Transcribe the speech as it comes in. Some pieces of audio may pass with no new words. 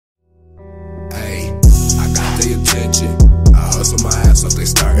so they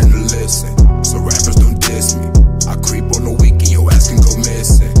starting to listen. So rappers don't diss me. I creep on the week and your ass can go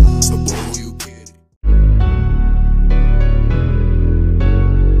missing. So boy, you get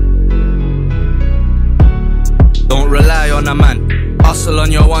it. Don't rely on a man. Hustle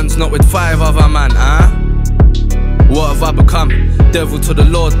on your ones, not with 5 other man, huh? What have I become? Devil to the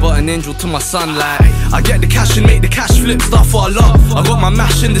Lord, but an angel to my son. Like, I get the cash and make the cash flip, stuff for a lot. I got my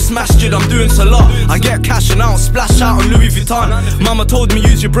mash in this masjid, I'm doing so lot. I get cash and I don't splash out on Louis Vuitton. Mama told me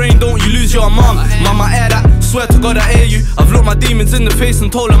use your brain, don't you lose your mom. Mama air that, swear to God I hear you. I've looked my demons in the face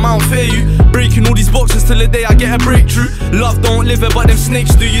and told them I don't fear you. Breaking all these boxes till the day I get a breakthrough. Love don't live it, but them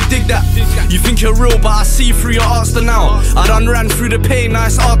snakes do, you dig that? You think you're real, but I see through your arts now. I done ran through the pain,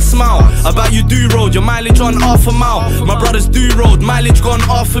 nice art smile. About you do road, your mileage on half a mile. My brothers do road, mileage gone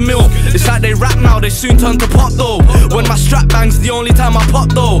half a mil. It's like they rap now, they soon turn to pop though. When my strap bangs, the only time I pop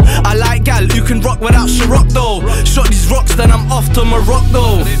though. I like gal who can rock without Ciroc though. Shot these rocks, then I'm off to Morocco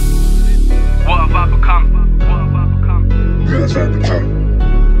though. What have I become? What have I become? Yes, I become.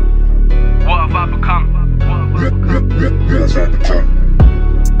 What have I become? Yes, I become.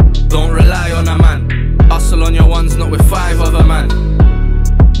 Don't rely on a man. Hustle on your ones, not with 5 other man.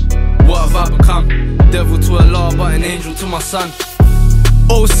 What have I become? Devil to Allah, but an angel to my son.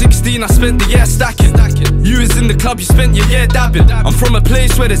 16, I spent the year stacking. You was in the club, you spent your year dabbing. I'm from a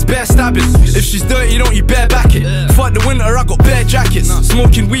place where there's bare stabbing. If she's dirty, don't you bare back it. Fuck the winter, I got bare jackets.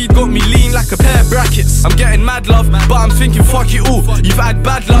 Smoking weed got me lean like a pair of brackets. I'm getting mad love, but I'm thinking fuck it all. You've had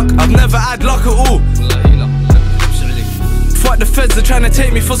bad luck, I've never had luck at all. Fuck the feds, they're trying to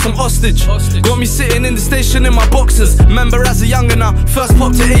take me for some hostage. Got me sitting in the station in my boxers. Remember as a young'uner, first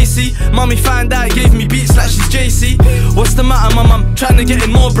popped to AC. Mummy found out, gave me beats like she's JC. What's the matter, mum? I'm trying to get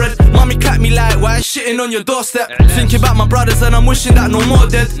in more bread. Mummy clapped me like, why shitting on your doorstep? Thinking about my brothers and I'm wishing that no more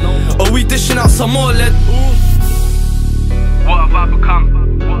dead. Or we dishing out some more lead. What have I become?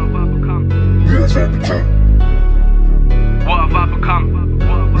 What have I become? Yes, I become. What have I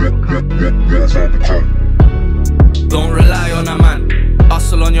become? Yes, I become. Don't rely on a man.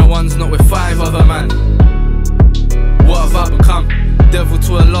 Hustle on your ones, not with 5 other man. What have I become? Devil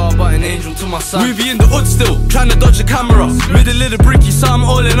to Allah, but an angel to my son. We be in the hood still, trying to dodge the camera. Middle of the bricky, so I'm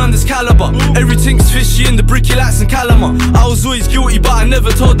all in on this caliber. Everything's fishy in the bricky lights and Calama. I was always guilty, but I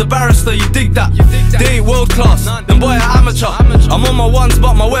never told the barrister. You dig that? They ain't world class, them boy are amateur. I'm on my ones,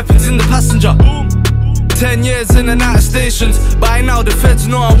 but my weapon's in the passenger. 10 years in and out of stations. By now the feds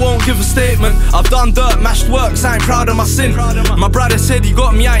know I won't give a statement. I've done dirt, mashed works, I ain't proud of my sin. My brother said he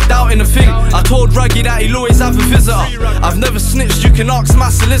got me, I ain't doubting a thing. I told Ruggy that he'll always have a visitor. I've never snitched, you can ask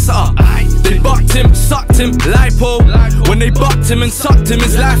my solicitor. They bucked him, sucked him, lipo. When they bucked him and sucked him,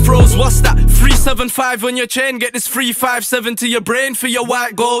 his life rose. What's that? 375 on your chain, get this 357 to your brain for your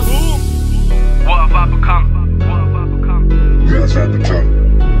white gold. What have I become? What have I become? Yes, I become.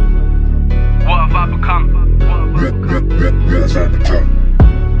 What have I become? Yes, I become.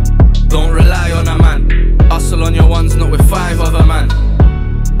 Don't rely on a man. Hustle on your ones, not with 5 other man.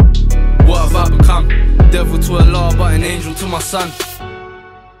 What have I become? Devil to Allah, but an angel to my son.